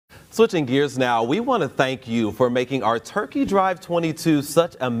Switching gears now, we want to thank you for making our Turkey Drive 22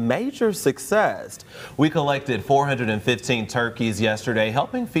 such a major success. We collected 415 turkeys yesterday,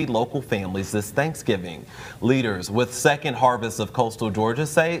 helping feed local families this Thanksgiving. Leaders with Second Harvest of Coastal Georgia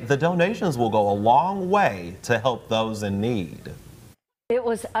say the donations will go a long way to help those in need. It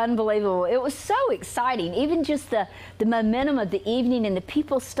was unbelievable. It was so exciting. Even just the momentum of the evening and the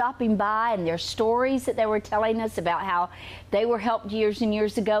people stopping by and their stories that they were telling us about how they were helped years and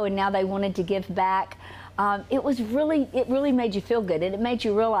years ago and now they wanted to give back. It really made you feel good, and it made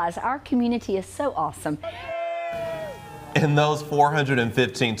you realize our community is so awesome. And those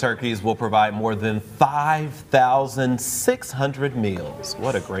 415 turkeys will provide more than 5,600 meals.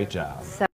 What a great job.